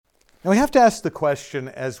Now we have to ask the question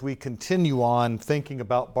as we continue on thinking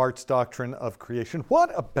about Barth's doctrine of creation,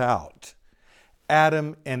 what about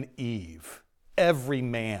Adam and Eve, every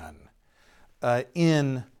man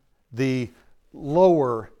in the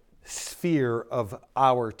lower sphere of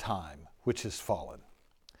our time, which is fallen?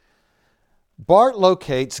 Barth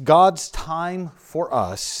locates God's time for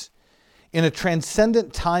us in a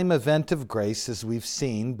transcendent time event of grace, as we've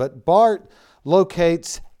seen, but Barth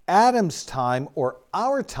locates Adam's time, or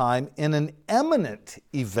our time, in an imminent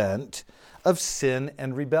event of sin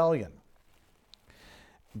and rebellion.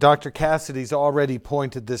 Dr. Cassidy's already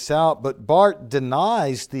pointed this out, but Barth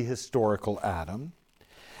denies the historical Adam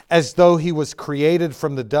as though he was created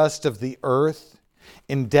from the dust of the earth,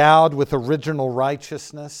 endowed with original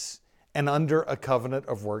righteousness, and under a covenant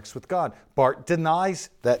of works with God. Barth denies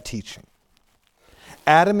that teaching.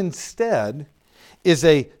 Adam instead is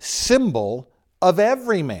a symbol of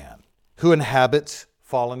every man who inhabits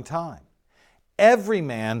fallen time. Every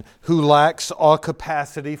man who lacks all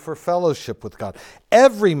capacity for fellowship with God.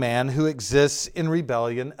 Every man who exists in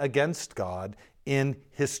rebellion against God in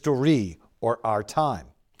history, or our time,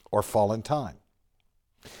 or fallen time.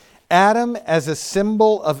 Adam, as a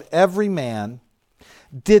symbol of every man,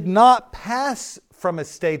 did not pass from a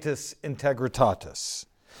status integritatis,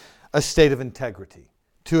 a state of integrity,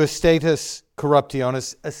 to a status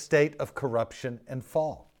corruptionis, a state of corruption and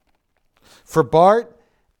fall. For Barth,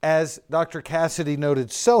 as Dr. Cassidy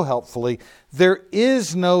noted so helpfully, there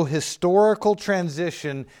is no historical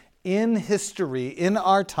transition in history, in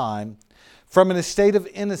our time, from an estate of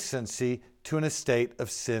innocency to an estate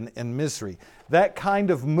of sin and misery. That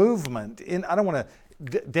kind of movement, I don't want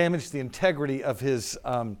to damage the integrity of his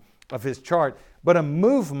chart, but a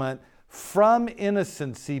movement from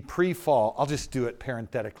innocency pre-fall, I'll just do it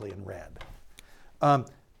parenthetically in red.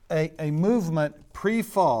 A movement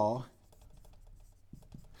pre-fall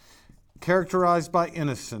characterized by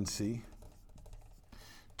innocency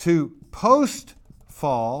to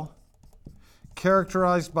post-fall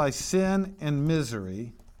characterized by sin and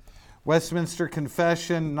misery. Westminster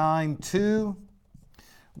Confession 9:2,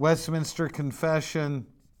 Westminster Confession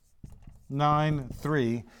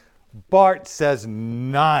 9:3. Barth says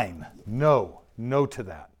no to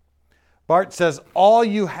that. Barth says all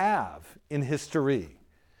you have in history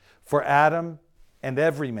for Adam and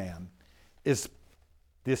every man is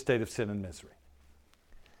the estate of sin and misery.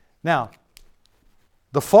 Now,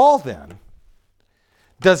 the fall then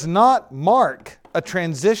does not mark a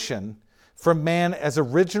transition from man as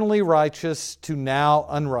originally righteous to now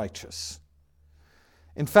unrighteous.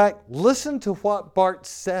 In fact, listen to what Barth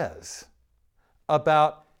says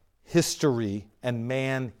about history and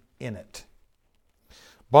man in it.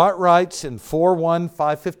 Barth writes in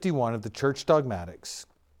 4:1-551 of the Church Dogmatics,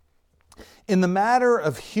 "In the matter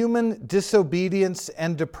of human disobedience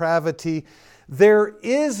and depravity, there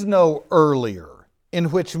is no earlier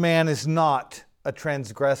in which man is not a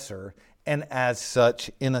transgressor and as such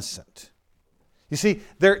innocent." You see,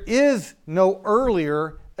 there is no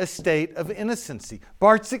earlier estate of innocency.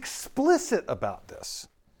 Barth's explicit about this.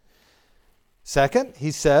 Second,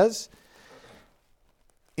 he says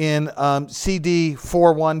in CD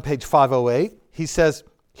 4:1, page 508, he says,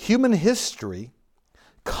 human history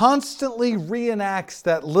constantly reenacts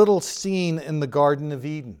that little scene in the Garden of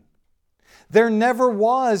Eden. There never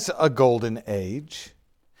was a golden age.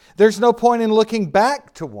 There's no point in looking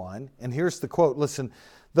back to one. And here's the quote. Listen,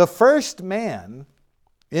 the first man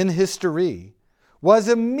in history was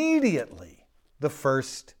immediately the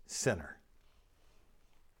first sinner.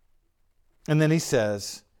 And then he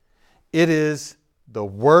says, it is the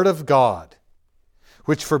Word of God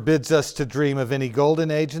which forbids us to dream of any golden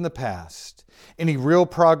age in the past, any real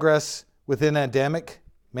progress within Adamic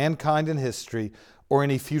mankind in history, or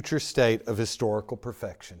any future state of historical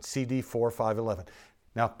perfection. CD 4:511.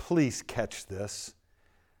 Now please catch this.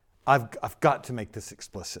 I've got to make this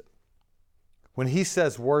explicit. When he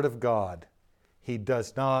says Word of God, he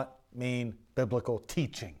does not mean biblical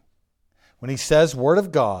teaching. When he says Word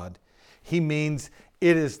of God, he means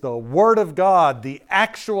it is the Word of God, the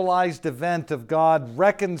actualized event of God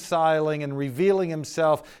reconciling and revealing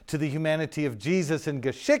himself to the humanity of Jesus in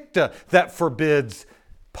Geschichte that forbids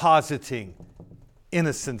positing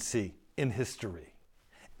innocency in history.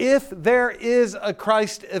 If there is a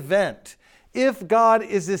Christ event, if God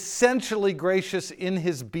is essentially gracious in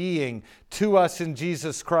his being to us in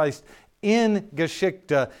Jesus Christ in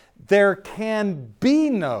Geschichte, there can be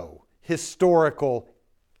no historical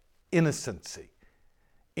innocency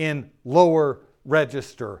in lower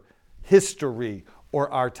register history or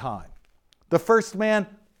our time. The first man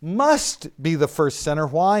must be the first center.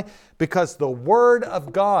 Why? Because the Word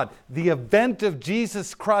of God, the event of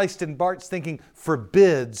Jesus Christ in Barth's thinking,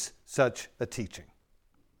 forbids such a teaching.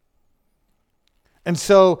 And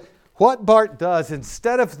so what Barth does,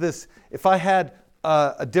 instead of this, if I had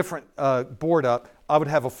a different board up, I would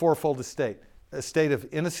have a fourfold estate. A state of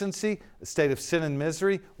innocency, a state of sin and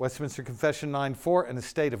misery, Westminster Confession 9:4, and a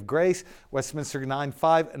state of grace, Westminster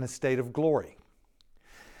 9:5, and a state of glory.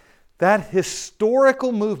 That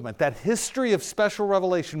historical movement, that history of special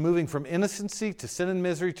revelation moving from innocency to sin and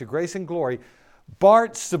misery to grace and glory,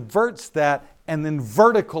 Barth subverts that and then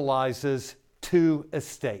verticalizes two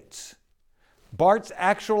estates. Barth's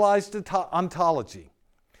actualized ontology,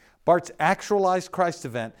 Barth's actualized Christ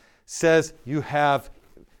event says you have,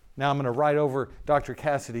 now I'm going to write over Dr.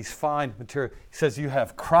 Cassidy's fine material. He says you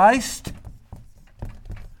have Christ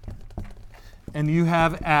and you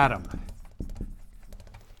have Adam.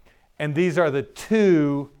 And these are the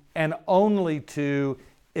two and only two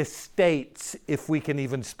estates, if we can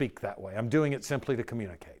even speak that way. I'm doing it simply to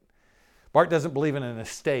communicate. Barth doesn't believe in an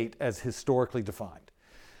estate as historically defined.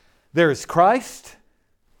 There is Christ,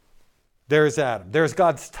 there is Adam. There is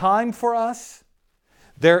God's time for us,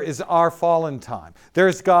 there is our fallen time. There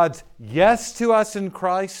is God's yes to us in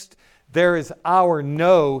Christ, there is our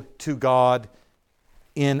no to God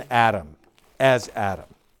in Adam, as Adam.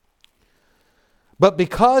 But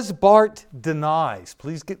because Barth denies,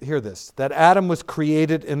 please hear this, that Adam was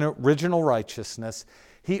created in original righteousness,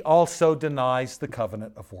 he also denies the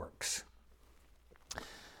covenant of works.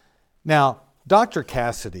 Now, Dr.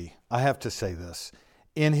 Cassidy, I have to say this,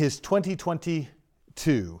 in his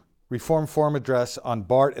 2022 Reformed Forum address on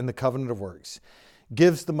Barth and the covenant of works,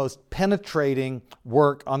 gives the most penetrating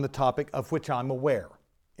work on the topic of which I'm aware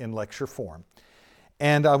in lecture form.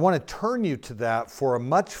 And I want to turn you to that for a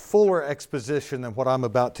much fuller exposition than what I'm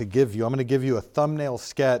about to give you. I'm going to give you a thumbnail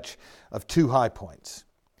sketch of two high points.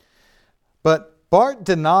 But Barth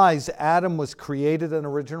denies Adam was created in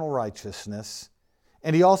original righteousness,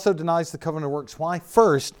 and he also denies the covenant of works. Why?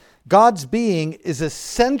 First, God's being is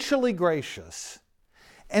essentially gracious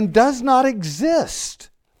and does not exist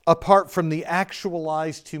apart from the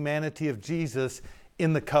actualized humanity of Jesus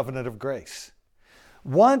in the covenant of grace.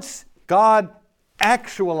 Once God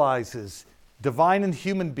actualizes divine and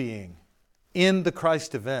human being in the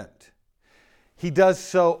Christ event, he does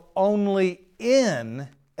so only in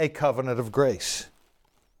a covenant of grace.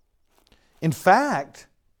 In fact,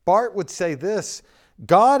 Barth would say this,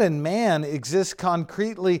 God and man exist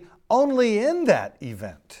concretely only in that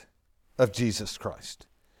event of Jesus Christ.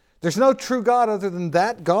 There's no true God other than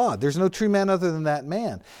that God. There's no true man other than that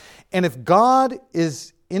man. And if God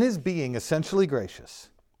is in his being essentially gracious,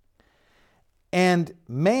 and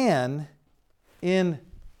man in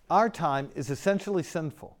our time is essentially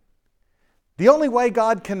sinful, the only way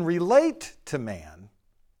God can relate to man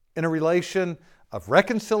in a relation of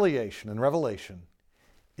reconciliation and revelation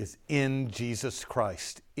is in Jesus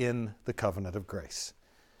Christ, in the covenant of grace.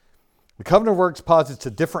 The covenant of works posits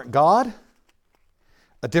a different God,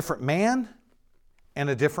 a different man, and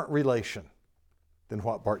a different relation than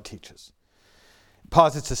what Barth teaches. It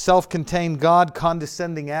posits a self-contained God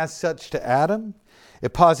condescending as such to Adam.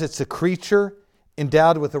 It posits a creature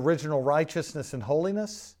endowed with original righteousness and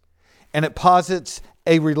holiness. And it posits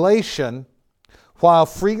a relation, while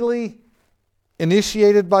freely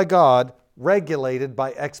initiated by God, regulated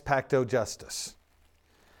by ex pacto justice.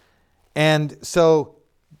 And so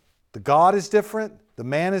the God is different, the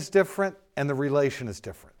man is different, and the relation is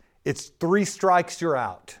different. It's three strikes, you're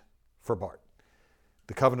out for Barth,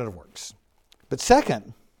 the covenant of works. But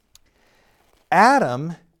second,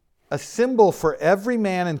 Adam, a symbol for every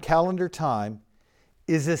man in calendar time,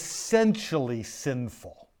 is essentially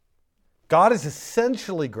sinful. God is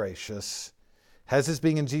essentially gracious, has his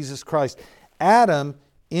being in Jesus Christ. Adam,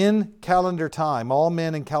 in calendar time, all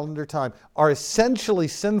men in calendar time, are essentially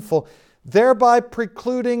sinful, thereby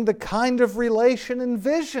precluding the kind of relation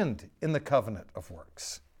envisioned in the covenant of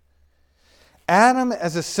works. Adam,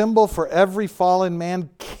 as a symbol for every fallen man,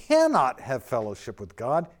 cannot have fellowship with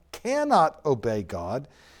God, cannot obey God,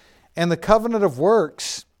 and the covenant of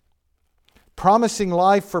works, promising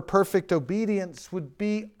life for perfect obedience, would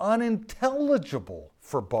be unintelligible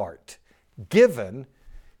for Barth, given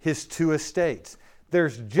his two estates.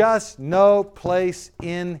 There's just no place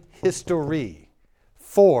in history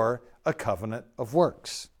for a covenant of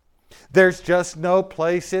works. There's just no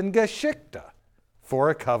place in Geschichte for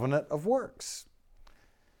a covenant of works.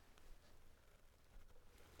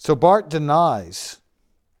 So Barth denies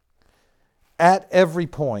at every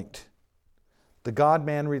point the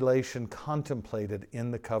God-man relation contemplated in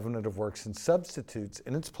the covenant of works and substitutes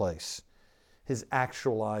in its place his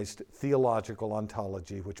actualized theological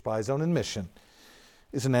ontology, which by his own admission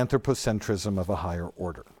is an anthropocentrism of a higher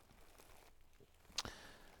order.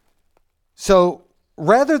 So,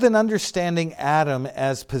 rather than understanding Adam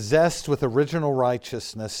as possessed with original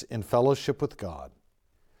righteousness in fellowship with God,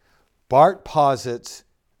 Barth posits,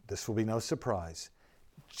 this will be no surprise,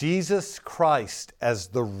 Jesus Christ as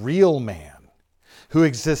the real man who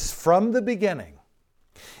exists from the beginning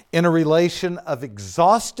in a relation of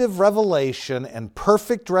exhaustive revelation and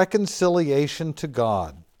perfect reconciliation to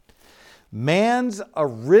God. Man's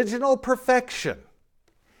original perfection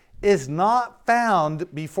is not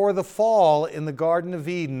found before the fall in the Garden of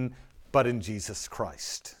Eden, but in Jesus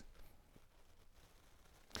Christ.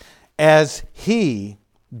 As he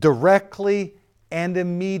directly and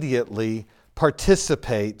immediately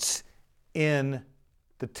participates in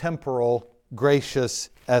the temporal, gracious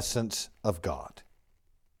essence of God.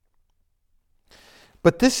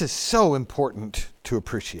 But this is so important to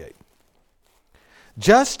appreciate.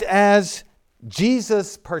 Just as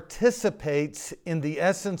Jesus participates in the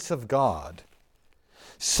essence of God,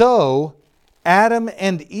 so Adam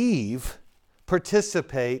and Eve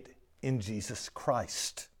participate in Jesus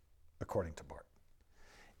Christ, according to Barth.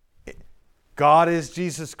 God is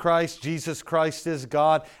Jesus Christ is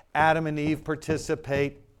God. Adam and Eve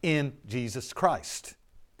participate in Jesus Christ,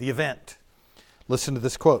 the event. Listen to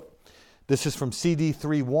this quote. This is from CD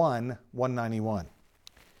 3:1, 191.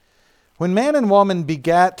 When man and woman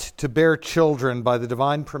begat to bear children by the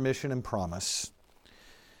divine permission and promise,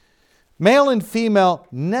 male and female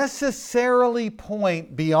necessarily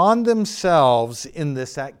point beyond themselves in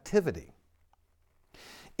this activity.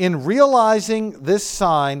 In realizing this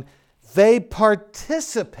sign, they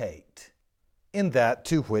participate in that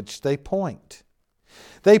to which they point.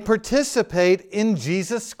 They participate in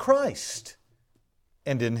Jesus Christ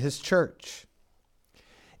and in His church.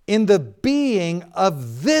 In the being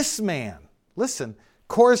of this man, listen,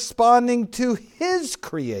 corresponding to His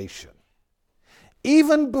creation.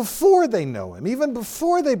 Even before they know Him, even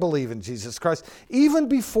before they believe in Jesus Christ, even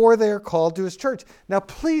before they are called to His church. Now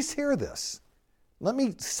please hear this. Let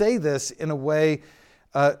me say this in a way,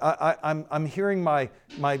 I'm hearing my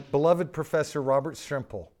beloved professor Robert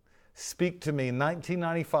Strimple speak to me in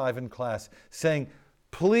 1995 in class saying,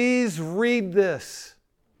 please read this.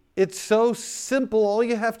 It's so simple. All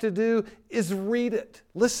you have to do is read it.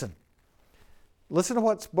 Listen. Listen to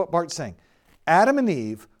what Bart's saying. Adam and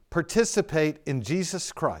Eve participate in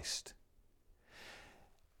Jesus Christ.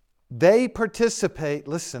 They participate,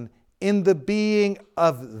 listen, in the being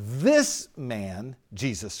of this man,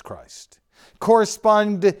 Jesus Christ,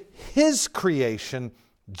 corresponding to His creation,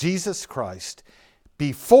 Jesus Christ,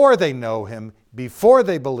 before they know Him, before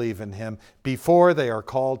they believe in Him, before they are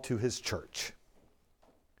called to His church.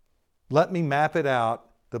 Let me map it out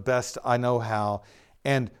the best I know how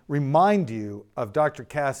and remind you of Dr.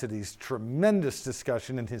 Cassidy's tremendous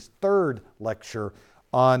discussion in his third lecture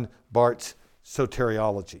on Barth's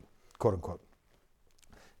soteriology, quote unquote.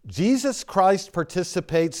 Jesus Christ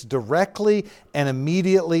participates directly and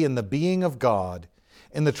immediately in the being of God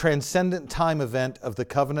in the transcendent time event of the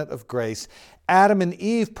covenant of grace. Adam and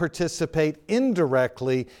Eve participate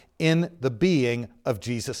indirectly in the being of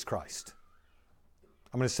Jesus Christ.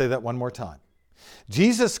 I'm going to say that one more time.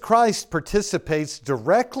 Jesus Christ participates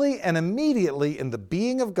directly and immediately in the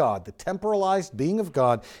being of God, the temporalized being of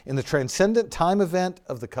God, in the transcendent time event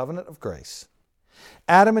of the covenant of grace.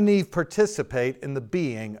 Adam and Eve participate in the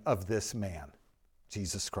being of this man,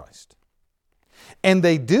 Jesus Christ. And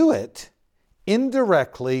they do it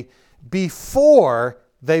indirectly before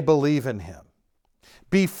they believe in Him,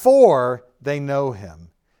 before they know Him,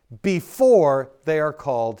 before they are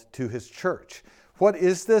called to His church. What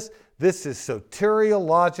is this? This is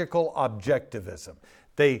soteriological objectivism.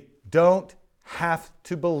 They don't have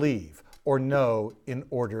to believe or know in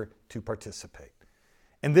order to participate.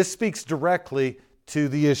 And this speaks directly to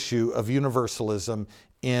the issue of universalism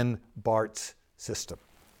in Barth's system.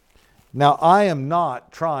 Now, I am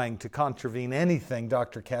not trying to contravene anything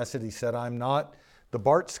Dr. Cassidy said. I'm not the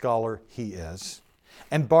Barth scholar he is.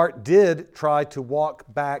 And Barth did try to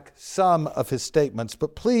walk back some of his statements,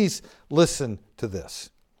 but please listen to this.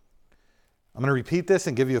 I'm going to repeat this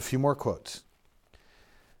and give you a few more quotes.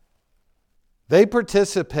 They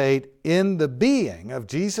participate in the being of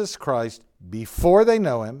Jesus Christ before they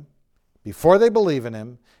know Him, before they believe in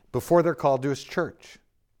Him, before they're called to His church.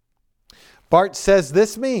 Barth says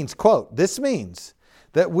this means, quote, this means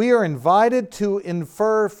that we are invited to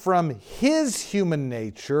infer from His human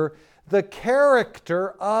nature the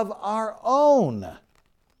character of our own,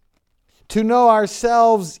 to know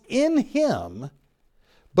ourselves in Him,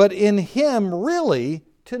 but in Him really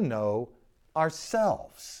to know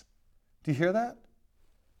ourselves. Do you hear that?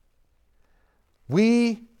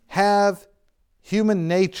 We have human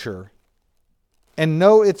nature and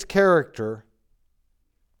know its character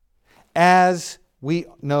as we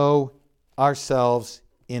know ourselves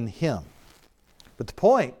in Him. But the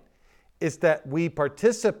point is that we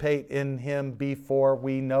participate in Him before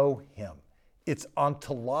we know Him. It's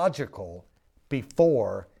ontological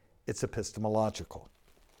before it's epistemological.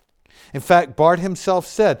 In fact, Barth himself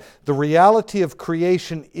said, the reality of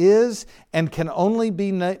creation is and can only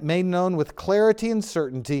be made known with clarity and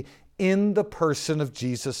certainty in the person of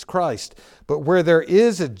Jesus Christ. But where there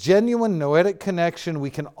is a genuine noetic connection, we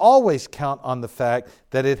can always count on the fact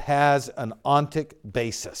that it has an ontic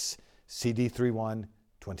basis. CD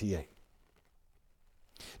 3128.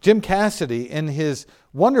 Jim Cassidy, in his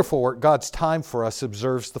wonderful work, God's Time for Us,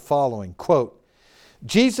 observes the following, quote,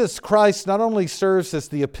 Jesus Christ not only serves as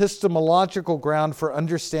the epistemological ground for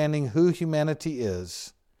understanding who humanity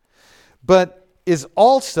is, but is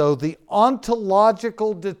also the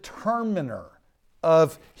ontological determiner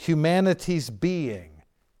of humanity's being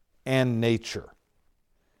and nature.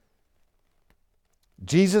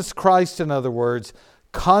 Jesus Christ, in other words,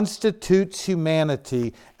 constitutes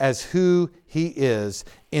humanity as who He is.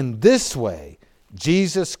 In this way,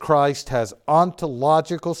 Jesus Christ has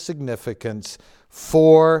ontological significance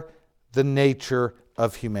for the nature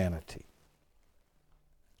of humanity.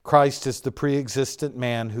 Christ is the pre-existent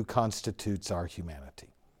man who constitutes our humanity.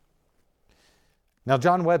 Now,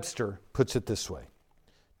 John Webster puts it this way.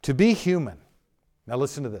 To be human, now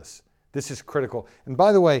listen to this. This is critical. And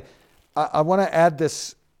by the way, I want to add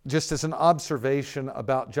this just as an observation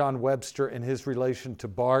about John Webster and his relation to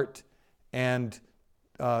Barth and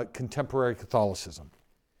contemporary Catholicism.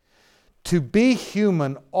 To be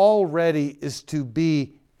human already is to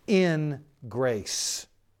be in grace,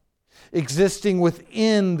 existing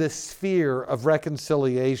within the sphere of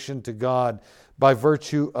reconciliation to God by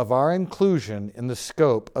virtue of our inclusion in the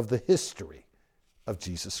scope of the history of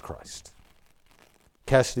Jesus Christ.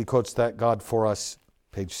 Cassidy quotes that God for Us,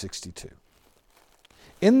 page 62.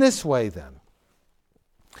 In this way, then,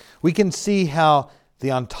 we can see how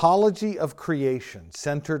the ontology of creation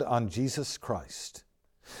centered on Jesus Christ,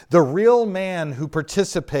 the real man who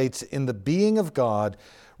participates in the being of God,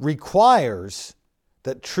 requires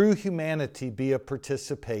that true humanity be a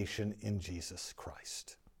participation in Jesus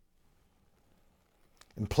Christ.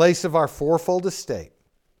 In place of our fourfold estate,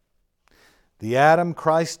 the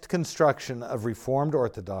Adam-Christ construction of Reformed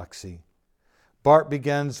Orthodoxy, Barth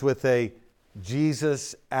begins with a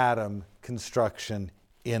Jesus-Adam construction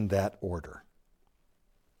in that order.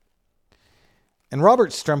 And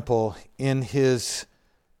Robert Strimple, in his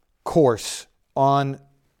course on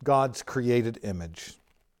God's created image,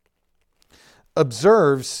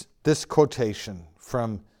 observes this quotation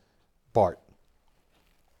from Barth.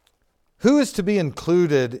 Who is to be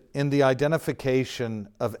included in the identification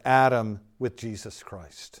of Adam with Jesus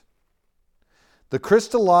Christ? The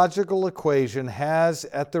Christological equation has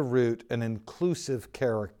at the root an inclusive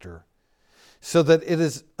character, so that it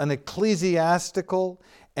is an ecclesiastical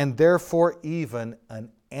and therefore even an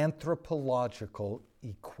anthropological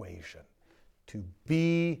equation. To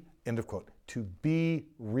be, end of quote, to be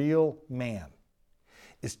real man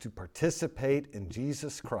is to participate in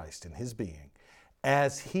Jesus Christ, in His being,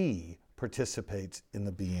 as He participates in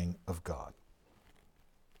the being of God.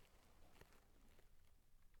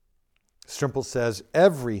 Strimple says,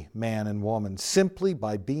 every man and woman, simply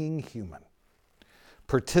by being human,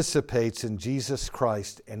 participates in Jesus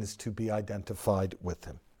Christ and is to be identified with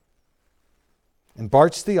Him. In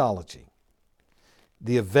Barth's theology,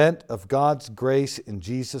 the event of God's grace in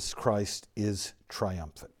Jesus Christ is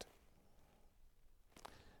triumphant.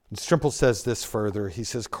 And Strimple says this further. He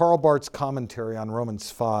says, Karl Barth's commentary on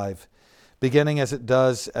Romans 5, beginning as it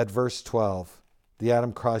does at verse 12, the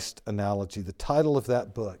Adam-Christ analogy, the title of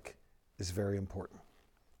that book is very important.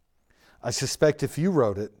 I suspect if you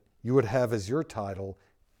wrote it, you would have as your title,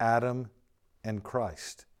 Adam and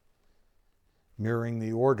Christ, mirroring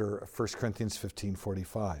the order of 1 Corinthians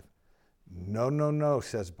 15:45. No,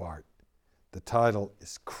 says Barth. The title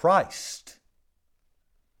is Christ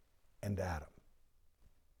and Adam.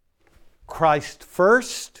 Christ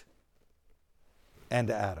first and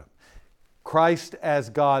Adam. Christ as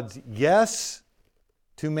God's yes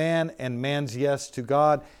to man and man's yes to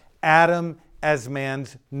God. Adam as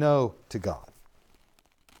man's no to God.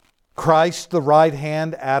 Christ the right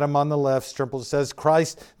hand, Adam on the left. Strimple says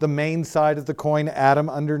Christ the main side of the coin, Adam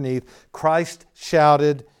underneath. Christ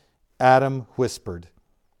shouted, Adam whispered.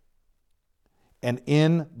 And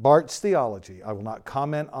in Barth's theology, I will not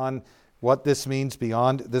comment on what this means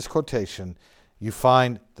beyond this quotation, you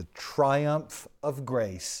find the triumph of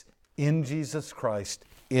grace in Jesus Christ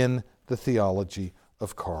in the theology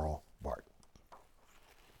of Karl Barth.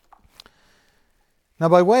 Now,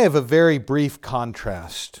 by way of a very brief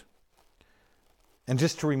contrast, and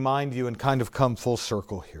just to remind you and kind of come full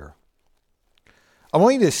circle here, I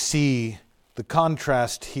want you to see the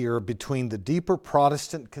contrast here between the deeper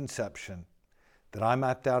Protestant conception that I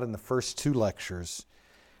mapped out in the first two lectures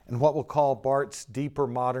and what we'll call Barth's deeper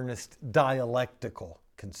modernist dialectical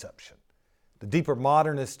conception. The deeper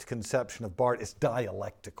modernist conception of Barth is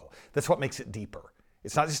dialectical. That's what makes it deeper.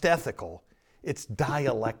 It's not just ethical, it's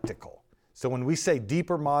dialectical. So when we say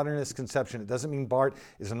deeper modernist conception, it doesn't mean Barth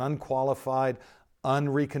is an unqualified,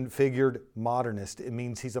 unreconfigured modernist. It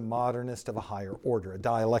means he's a modernist of a higher order, a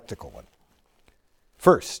dialectical one.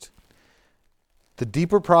 First, the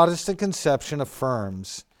deeper Protestant conception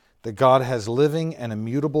affirms that God has living and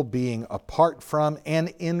immutable being apart from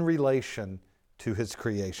and in relation to his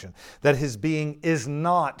creation. That his being is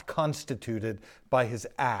not constituted by his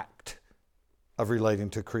act of relating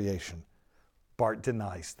to creation. Barth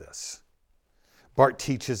denies this. Barth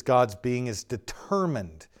teaches God's being is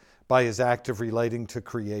determined by his act of relating to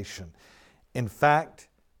creation. In fact,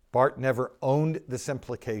 Barth never owned this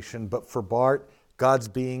implication, but for Barth, God's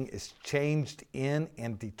being is changed in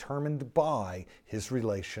and determined by his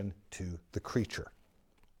relation to the creature.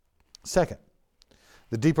 Second,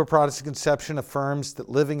 the deeper Protestant conception affirms that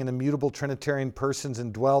living in immutable Trinitarian persons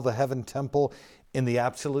indwell the heaven temple in the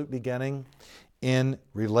absolute beginning, in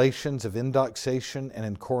relations of indoxation and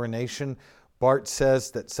in coronation. Barth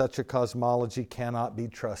says that such a cosmology cannot be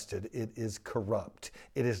trusted. It is corrupt.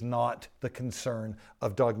 It is not the concern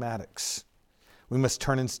of dogmatics. We must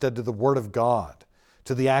turn instead to the Word of God,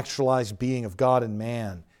 to the actualized being of God and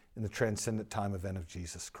man in the transcendent time event of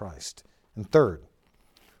Jesus Christ. And third,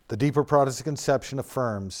 the deeper Protestant conception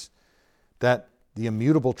affirms that the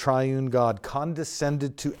immutable triune God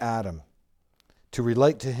condescended to Adam to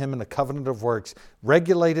relate to him in a covenant of works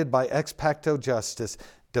regulated by ex pacto justice,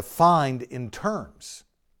 defined in terms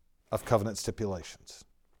of covenant stipulations.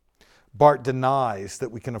 Barth denies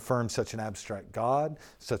that we can affirm such an abstract God,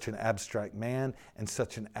 such an abstract man, and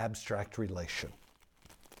such an abstract relation.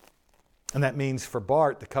 And that means for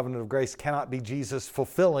Barth, the covenant of grace cannot be Jesus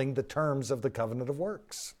fulfilling the terms of the covenant of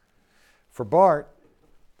works. For Barth,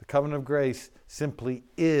 the covenant of grace simply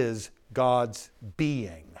is God's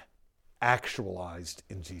being actualized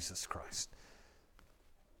in Jesus Christ.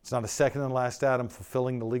 It's not a second and last Adam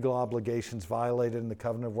fulfilling the legal obligations violated in the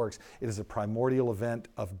covenant of works. It is a primordial event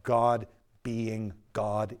of God being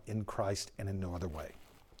God in Christ and in no other way.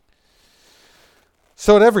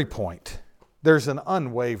 So at every point, there's an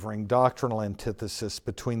unwavering doctrinal antithesis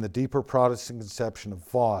between the deeper Protestant conception of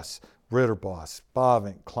Voss, Ritterboss,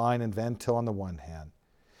 Bavinck, Klein, and Van Til on the one hand,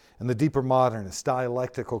 and the deeper modernist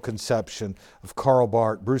dialectical conception of Karl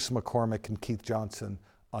Barth, Bruce McCormick, and Keith Johnson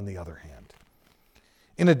on the other hand.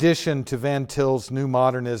 In addition to Van Til's New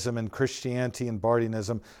Modernism and Christianity and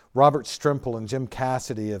Barthianism, Robert Strimple and Jim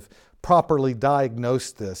Cassidy have properly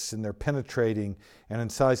diagnosed this in their penetrating and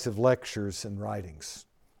incisive lectures and writings.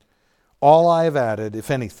 All I have added,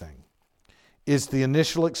 if anything, is the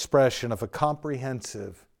initial expression of a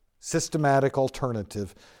comprehensive, systematic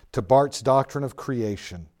alternative to Barth's doctrine of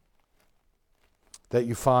creation that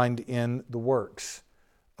you find in the works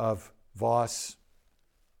of Voss,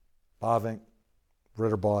 Bavinck,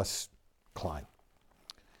 Ritterboss, Klein.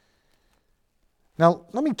 Now,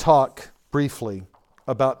 let me talk briefly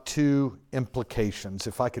about two implications,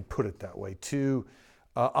 if I could put it that way, two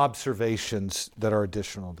observations that are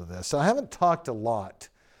additional to this. I haven't talked a lot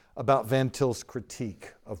about Van Til's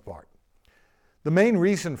critique of Barth. The main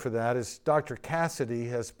reason for that is Dr. Cassidy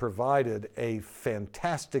has provided a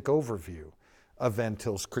fantastic overview of Van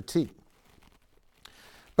Til's critique.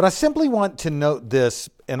 But I simply want to note this,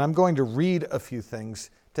 and I'm going to read a few things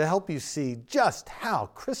to help you see just how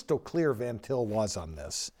crystal clear Van Til was on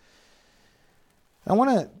this. I want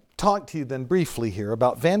to talk to you then briefly here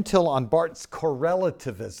about Van Til on Barth's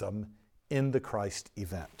correlativism in the Christ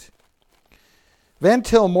event. Van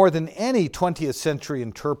Til, more than any 20th century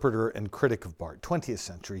interpreter and critic of Barth, 20th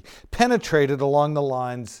century, penetrated along the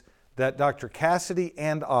lines that Dr. Cassidy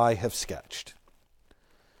and I have sketched.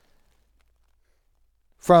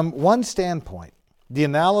 From one standpoint, the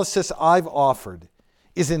analysis I've offered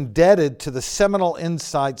is indebted to the seminal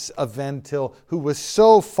insights of Van Til, who was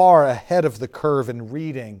so far ahead of the curve in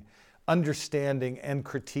reading, understanding, and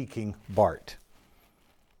critiquing Barth.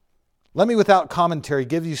 Let me, without commentary,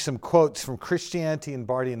 give you some quotes from Christianity and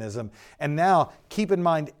Barthianism. And now, keep in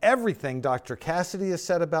mind everything Dr. Cassidy has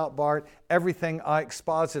said about Barth, everything I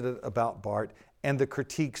exposited about Barth, and the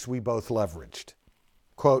critiques we both leveraged.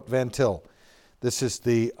 Quote Van Til. This is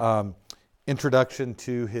the introduction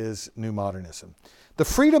to his New Modernism. The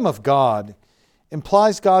freedom of God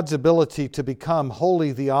implies God's ability to become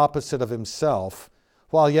wholly the opposite of himself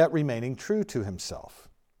while yet remaining true to himself.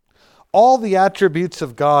 All the attributes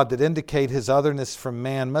of God that indicate his otherness from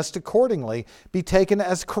man must accordingly be taken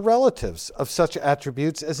as correlatives of such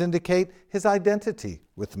attributes as indicate his identity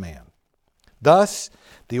with man. Thus,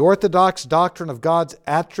 the orthodox doctrine of God's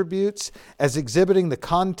attributes as exhibiting the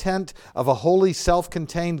content of a wholly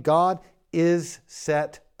self-contained God is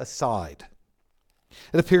set aside.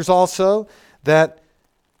 It appears also that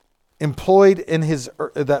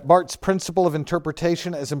that Barth's principle of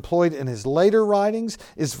interpretation as employed in his later writings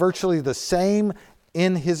is virtually the same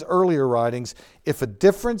in his earlier writings. If a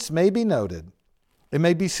difference may be noted, it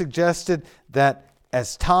may be suggested that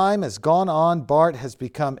as time has gone on, Barth has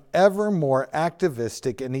become ever more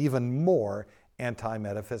activistic and even more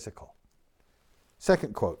anti-metaphysical.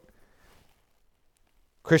 Second quote,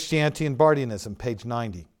 Christianity and Barthianism, page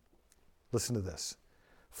 90. Listen to this.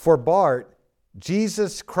 For Barth,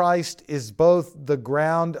 Jesus Christ is both the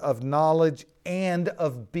ground of knowledge and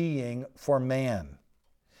of being for man.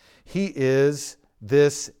 He is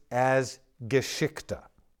this as Geschichte.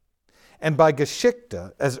 And by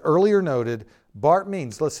Geschichte, as earlier noted, Barth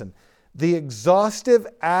means, listen, the exhaustive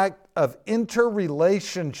act of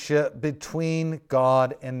interrelationship between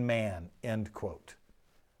God and man, end quote.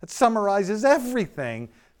 That summarizes everything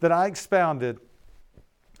that I expounded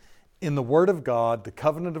in the Word of God, the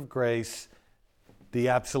covenant of grace, the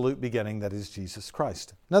absolute beginning that is Jesus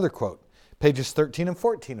Christ. Another quote, pages 13 and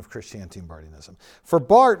 14 of Christianity and Barthianism. For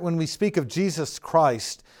Barth, when we speak of Jesus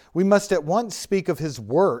Christ, we must at once speak of his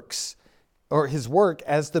works, or his work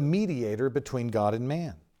as the mediator between God and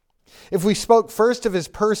man. If we spoke first of his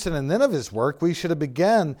person and then of his work, we should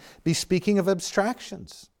have be speaking of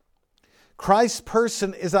abstractions. Christ's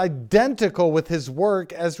person is identical with his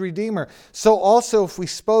work as Redeemer. So also if we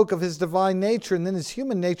spoke of his divine nature and then his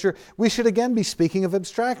human nature, we should again be speaking of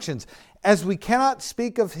abstractions. As we cannot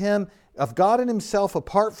speak of him, of God and himself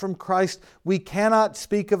apart from Christ, we cannot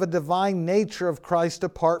speak of a divine nature of Christ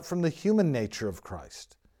apart from the human nature of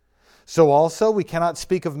Christ. So also we cannot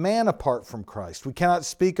speak of man apart from Christ. We cannot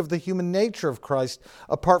speak of the human nature of Christ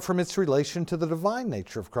apart from its relation to the divine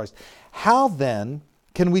nature of Christ. How then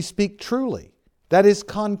can we speak truly, that is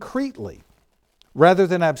concretely, rather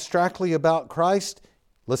than abstractly about Christ?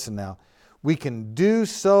 Listen now, we can do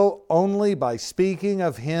so only by speaking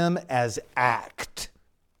of him as act.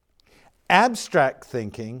 Abstract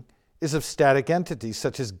thinking is of static entities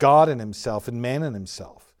such as God in himself and man in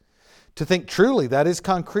himself. To think truly, that is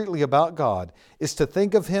concretely about God, is to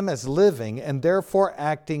think of him as living and therefore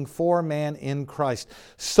acting for man in Christ.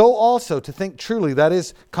 So also to think truly, that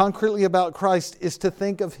is concretely about Christ, is to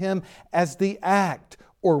think of him as the act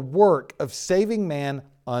or work of saving man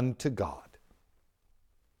unto God.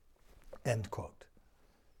 End quote.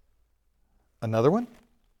 Another one,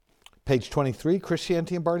 page 23,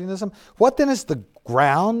 Christianity and Barthianism. What then is the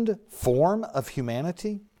ground form of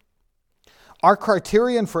humanity? Our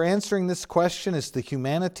criterion for answering this question is the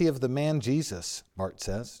humanity of the man Jesus, Barth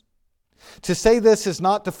says. To say this is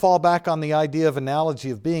not to fall back on the idea of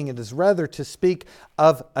analogy of being. It is rather to speak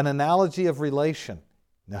of an analogy of relation.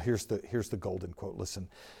 Now here's the golden quote. Listen.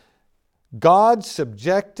 God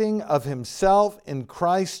subjecting of himself in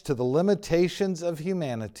Christ to the limitations of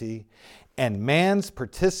humanity and man's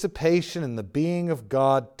participation in the being of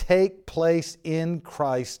God take place in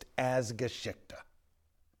Christ as Geschichte.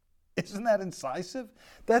 Isn't that incisive?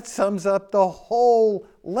 That sums up the whole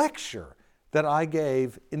lecture that I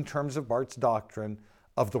gave in terms of Barth's doctrine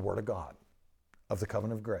of the Word of God, of the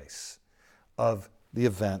covenant of grace, of the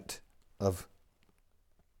event of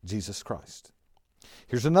Jesus Christ.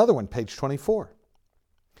 Here's another one, page 24.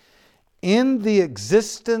 In the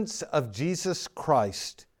existence of Jesus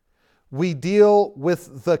Christ, we deal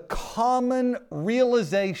with the common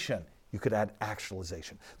realization. You could add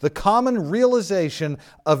actualization. The common realization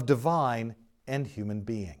of divine and human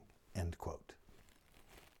being. End quote.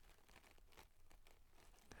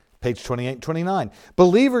 Page 28 and 29.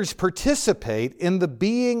 Believers participate in the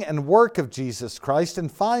being and work of Jesus Christ.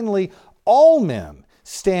 And finally, all men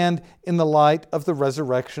stand in the light of the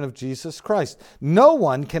resurrection of Jesus Christ. No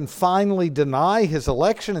one can finally deny his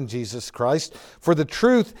election in Jesus Christ, for the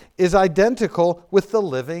truth is identical with the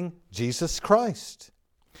living Jesus Christ.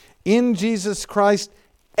 In Jesus Christ,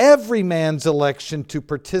 every man's election to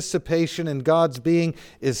participation in God's being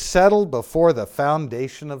is settled before the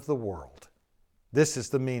foundation of the world. This is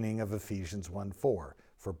the meaning of Ephesians 1:4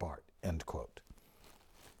 for Barth. End quote.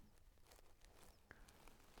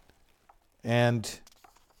 And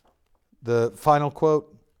the final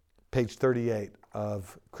quote, page 38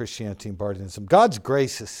 of Christianity and Barthianism. God's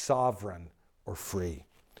grace is sovereign or free.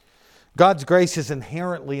 God's grace is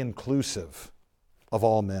inherently inclusive of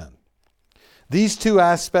all men. These two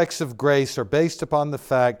aspects of grace are based upon the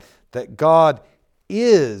fact that God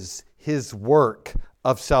is His work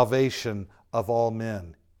of salvation of all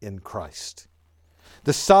men in Christ.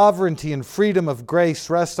 The sovereignty and freedom of grace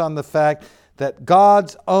rest on the fact that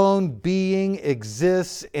God's own being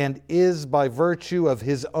exists and is by virtue of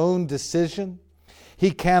His own decision.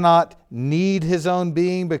 He cannot need His own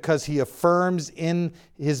being because He affirms in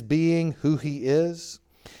His being who He is.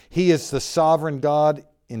 He is the sovereign God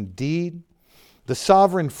indeed. The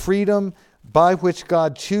sovereign freedom by which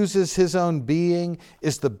God chooses His own being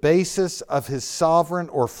is the basis of His sovereign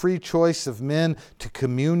or free choice of men to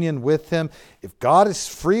communion with Him. If God is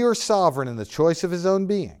free or sovereign in the choice of His own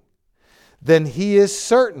being, then He is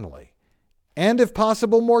certainly, and if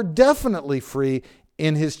possible more definitely free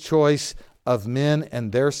in His choice of men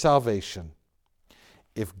and their salvation.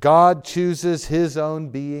 If God chooses His own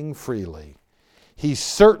being freely, He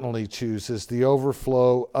certainly chooses the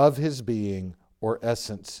overflow of His being or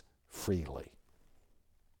essence freely.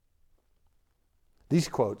 These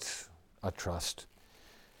quotes, I trust,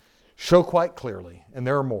 show quite clearly, and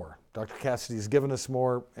there are more. Dr. Cassidy has given us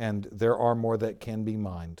more, and there are more that can be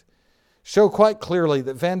mined. Show quite clearly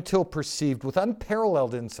that Van Til perceived with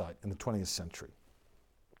unparalleled insight in the 20th century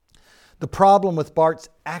the problem with Barth's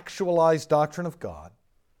actualized doctrine of God,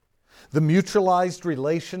 the mutualized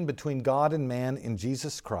relation between God and man in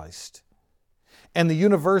Jesus Christ, and the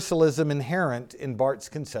universalism inherent in Barth's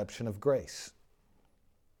conception of grace.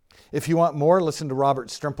 If you want more, listen to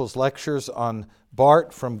Robert Strimple's lectures on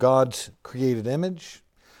Barth from God's created image.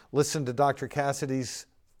 Listen to Dr. Cassidy's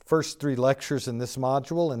first 3 lectures in this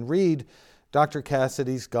module and read Dr.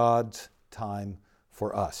 Cassidy's God's Time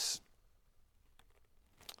for Us.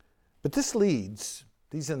 But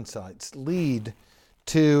these insights lead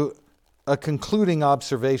to a concluding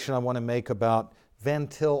observation I want to make about Van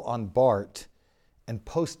Til on Barth and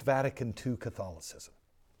post-Vatican II Catholicism.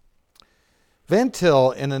 Van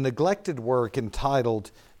Til, in a neglected work entitled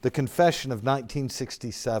The Confession of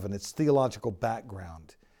 1967, its theological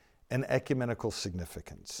background and ecumenical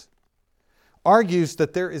significance, argues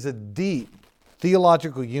that there is a deep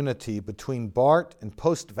theological unity between Barth and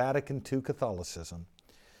post-Vatican II Catholicism,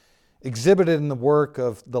 exhibited in the work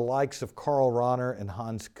of the likes of Karl Rahner and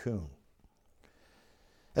Hans Kuhn.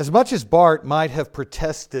 As much as Barth might have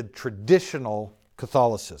protested traditional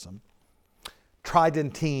Catholicism,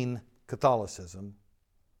 Tridentine Catholicism,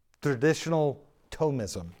 traditional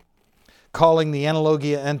Thomism, calling the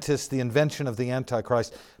Analogia Entis the invention of the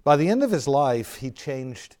Antichrist, by the end of his life, he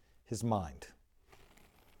changed his mind.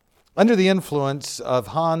 Under the influence of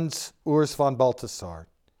Hans Urs von Balthasar,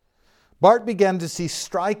 Barth began to see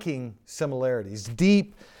striking similarities,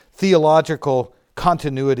 deep theological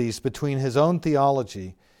continuities between his own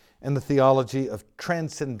theology and the theology of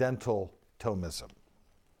transcendental Thomism.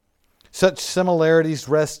 Such similarities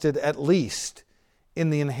rested at least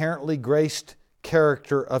in the inherently graced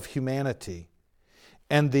character of humanity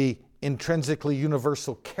and the intrinsically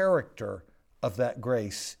universal character of that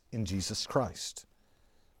grace in Jesus Christ.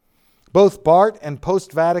 Both Barth and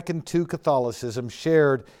post-Vatican II Catholicism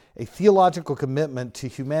shared a theological commitment to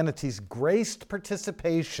humanity's graced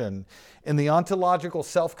participation in the ontological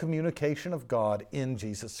self-communication of God in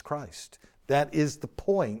Jesus Christ. That is the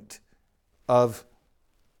point of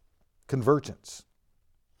convergence.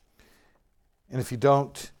 And if you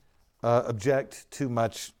don't object too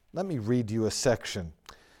much, let me read you a section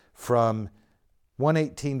from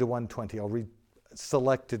 118 to 120. I'll read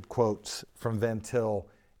selected quotes from Van Til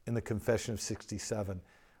in the Confession of 67.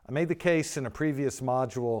 I made the case in a previous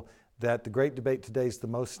module that the great debate today is the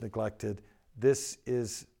most neglected. This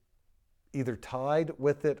is either tied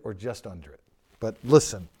with it or just under it. But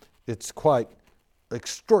listen, it's quite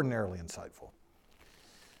extraordinarily insightful.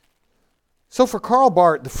 So for Karl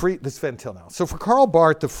Barth, this is Van Til now. So for Karl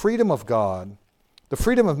Barth, the freedom of God, the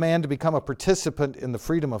freedom of man to become a participant in the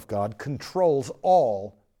freedom of God, controls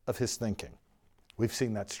all of his thinking. We've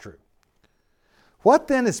seen that's true. What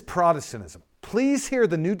then is Protestantism? Please hear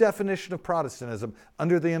the new definition of Protestantism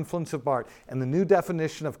under the influence of Barth and the new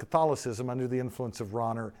definition of Catholicism under the influence of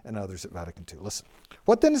Rahner and others at Vatican II. Listen.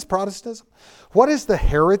 What then is Protestantism? What is the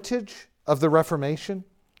heritage of the Reformation?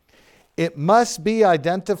 It must be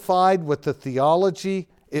identified with the theology.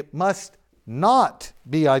 It must not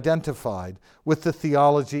be identified with the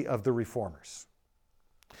theology of the Reformers.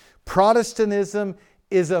 Protestantism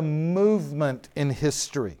is a movement in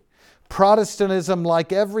history. Protestantism,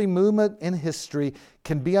 like every movement in history,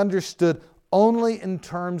 can be understood only in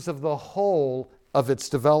terms of the whole of its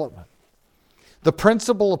development. The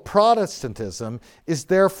principle of Protestantism is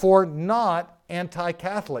therefore not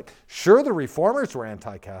anti-Catholic. Sure, the Reformers were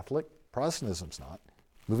anti-Catholic. Protestantism's not.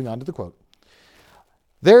 Moving on to the quote.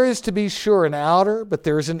 There is, to be sure, an outer, but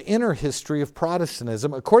there is an inner history of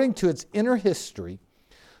Protestantism. According to its inner history,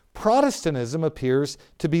 Protestantism appears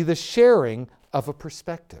to be the sharing of a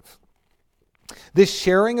perspective. This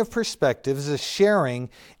sharing of perspective is a sharing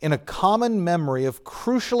in a common memory of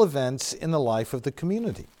crucial events in the life of the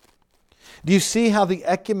community. Do you see how the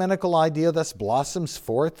ecumenical idea thus blossoms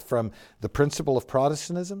forth from the principle of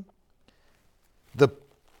Protestantism? The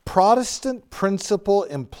Protestant principle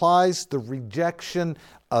implies the rejection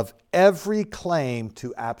of every claim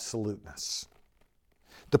to absoluteness.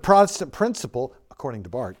 The Protestant principle, according to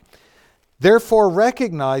Barth, therefore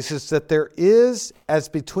recognizes that there is, as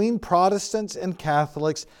between Protestants and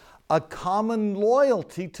Catholics, a common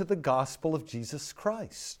loyalty to the gospel of Jesus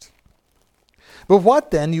Christ. But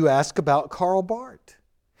what then, you ask, about Karl Barth?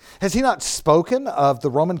 Has he not spoken of the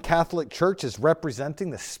Roman Catholic Church as representing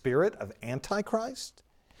the spirit of Antichrist?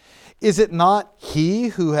 Is it not he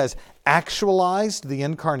who has actualized the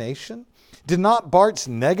incarnation? Did not Barth's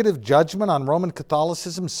negative judgment on Roman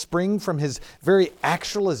Catholicism spring from his very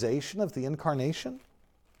actualization of the incarnation?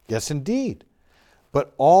 Yes, indeed.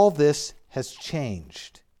 But all this has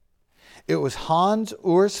changed. It was Hans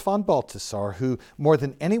Urs von Balthasar who, more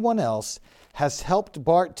than anyone else, has helped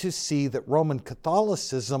Barth to see that Roman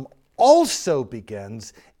Catholicism also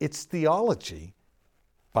begins its theology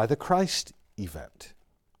by the Christ event.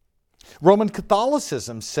 Roman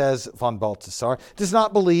Catholicism, says von Balthasar, does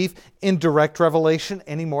not believe in direct revelation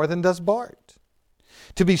any more than does Barth.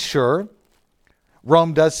 To be sure,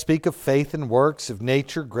 Rome does speak of faith and works, of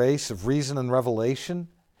nature, grace, of reason and revelation,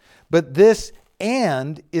 but this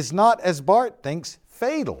 "and" is not, as Barth thinks,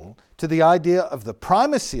 fatal to the idea of the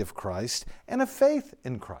primacy of Christ and of faith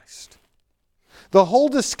in Christ. The whole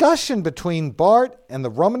discussion between Barth and the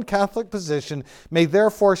Roman Catholic position may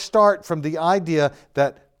therefore start from the idea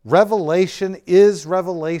that revelation is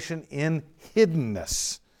revelation in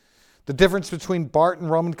hiddenness. The difference between Barth and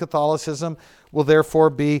Roman Catholicism will therefore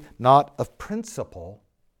be not of principle,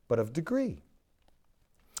 but of degree.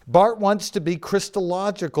 Barth wants to be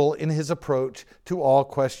Christological in his approach to all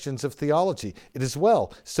questions of theology. It is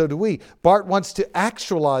well, so do we. Barth wants to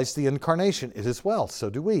actualize the incarnation. It is well, so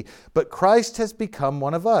do we. But Christ has become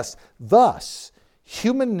one of us. Thus,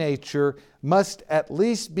 human nature must at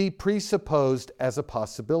least be presupposed as a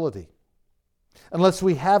possibility. Unless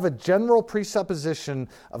we have a general presupposition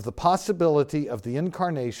of the possibility of the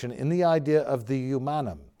incarnation in the idea of the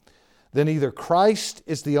humanum, then either Christ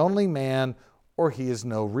is the only man or he is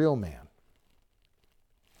no real man.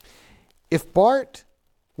 If Barth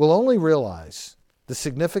will only realize the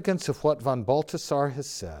significance of what von Balthasar has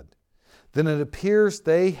said, then it appears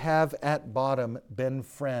they have at bottom been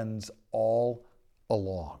friends all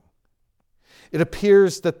along. It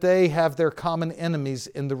appears that they have their common enemies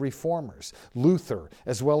in the Reformers, Luther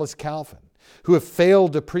as well as Calvin, who have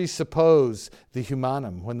failed to presuppose the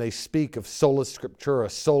humanum when they speak of sola scriptura,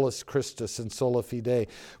 solus Christus, and sola fide.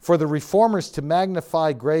 For the Reformers, to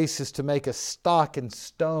magnify grace is to make a stock and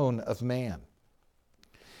stone of man.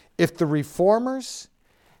 If the Reformers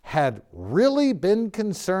had really been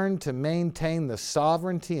concerned to maintain the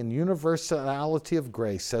sovereignty and universality of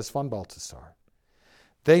grace, says von Balthasar,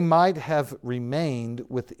 they might have remained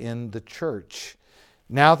within the church.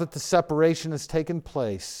 Now that the separation has taken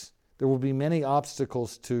place, there will be many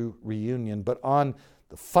obstacles to reunion, but on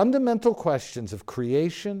the fundamental questions of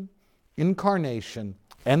creation, incarnation,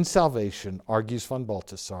 and salvation, argues von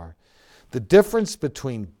Balthasar, the difference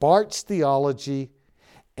between Barth's theology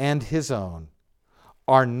and his own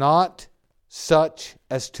are not such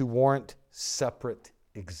as to warrant separate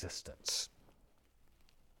existence.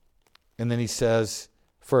 And then he says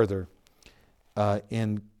further,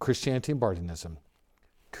 in Christianity and Barthianism,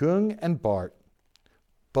 Kung and Barth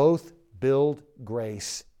both build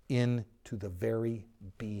grace into the very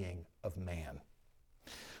being of man.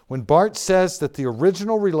 When Barth says that the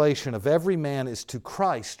original relation of every man is to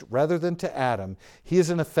Christ rather than to Adam, he is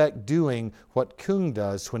in effect doing what Kung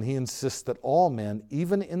does when he insists that all men,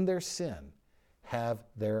 even in their sin, have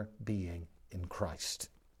their being in Christ.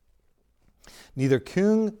 Neither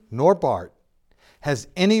Kung nor Barth has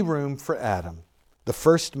any room for Adam, the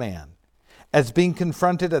first man, as being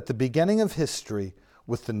confronted at the beginning of history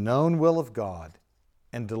with the known will of God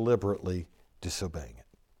and deliberately disobeying it.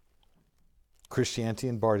 Christianity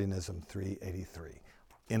and Barthianism 383,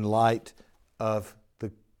 in light of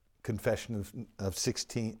the Confession of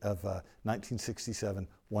 1967,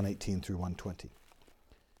 118 through 120.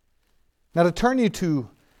 Now, to turn you to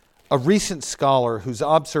a recent scholar whose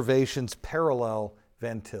observations parallel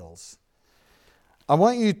Van Til's, I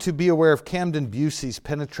want you to be aware of Camden Busey's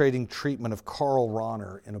penetrating treatment of Karl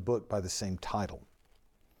Rahner in a book by the same title.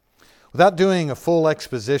 Without doing a full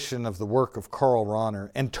exposition of the work of Karl Rahner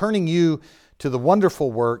and turning you to the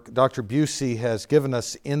wonderful work Dr. Busey has given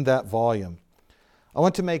us in that volume, I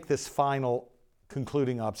want to make this final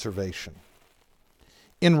concluding observation.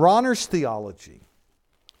 In Rahner's theology,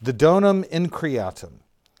 the donum increatum,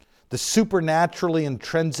 the supernaturally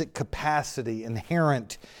intrinsic capacity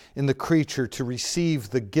inherent in the creature to receive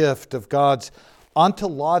the gift of God's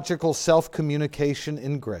ontological self-communication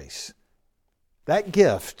in grace, that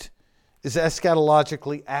gift is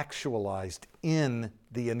eschatologically actualized in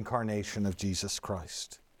the incarnation of Jesus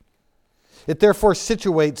Christ. It therefore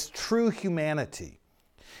situates true humanity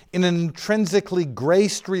in an intrinsically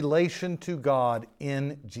graced relation to God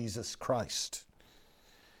in Jesus Christ.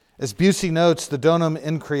 As Busey notes, the donum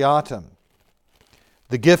increatum,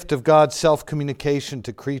 the gift of God's self-communication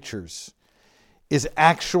to creatures, is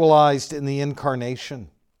actualized in the incarnation.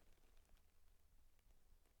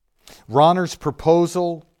 Rahner's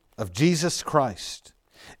proposal of Jesus Christ,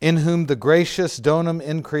 in whom the gracious donum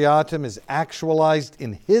increatum is actualized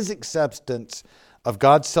in His acceptance of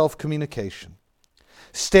God's self-communication,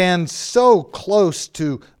 stands so close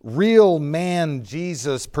to real man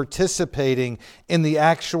Jesus participating in the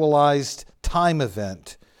actualized time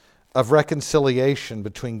event of reconciliation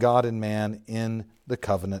between God and man in the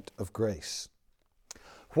covenant of grace.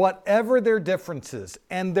 Whatever their differences,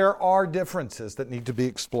 and there are differences that need to be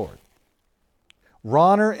explored,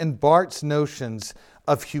 Rahner and Barth's notions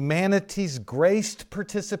of humanity's graced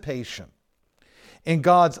participation in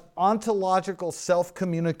God's ontological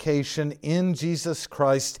self-communication in Jesus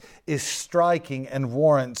Christ is striking and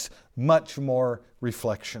warrants much more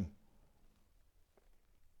reflection.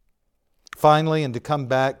 Finally, and to come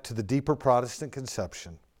back to the deeper Protestant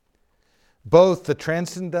conception, both the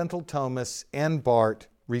Transcendental Thomists and Barth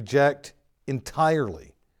reject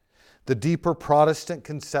entirely the deeper Protestant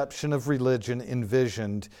conception of religion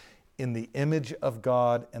envisioned in the image of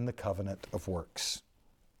God and the covenant of works,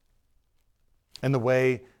 and the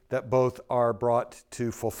way that both are brought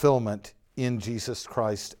to fulfillment in Jesus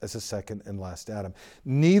Christ as a second and last Adam.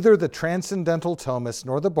 Neither the Transcendental Thomists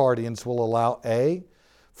nor the Barthians will allow A,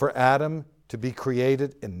 for Adam to be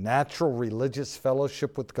created in natural religious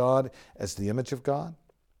fellowship with God as the image of God,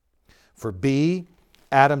 for B,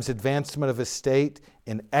 Adam's advancement of his state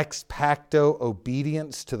in ex pacto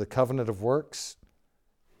obedience to the covenant of works,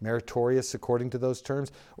 meritorious according to those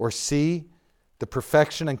terms, or C, the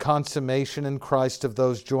perfection and consummation in Christ of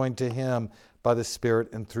those joined to Him by the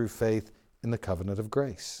Spirit and through faith in the covenant of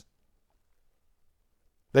grace.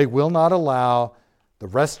 They will not allow the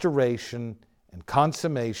restoration and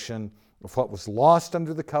consummation of what was lost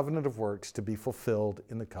under the covenant of works to be fulfilled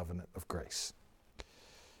in the covenant of grace.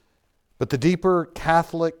 But the deeper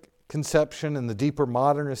Catholic conception and the deeper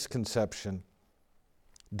modernist conception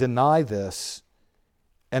deny this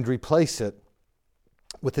and replace it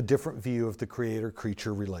with a different view of the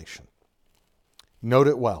creator-creature relation. Note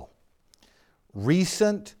it well.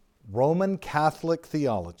 Recent Roman Catholic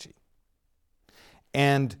theology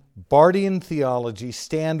and Barthian theology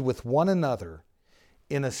stand with one another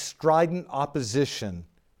in a strident opposition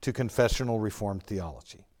to confessional Reformed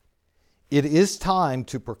theology. It is time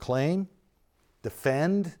to proclaim,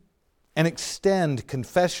 defend, and extend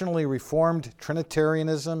confessionally Reformed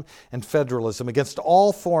Trinitarianism and federalism against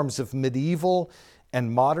all forms of medieval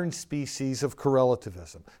and modern species of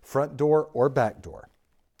correlativism, front door or back door,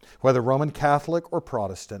 whether Roman Catholic or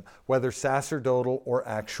Protestant, whether sacerdotal or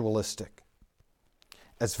actualistic.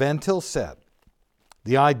 As Van Til said,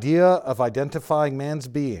 the idea of identifying man's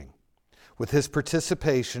being with his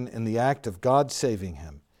participation in the act of God saving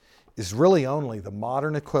him is really only the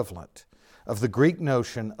modern equivalent of the Greek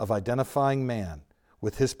notion of identifying man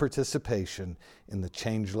with his participation in the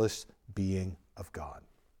changeless being of God.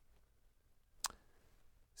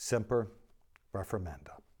 Semper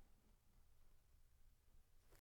Reformanda.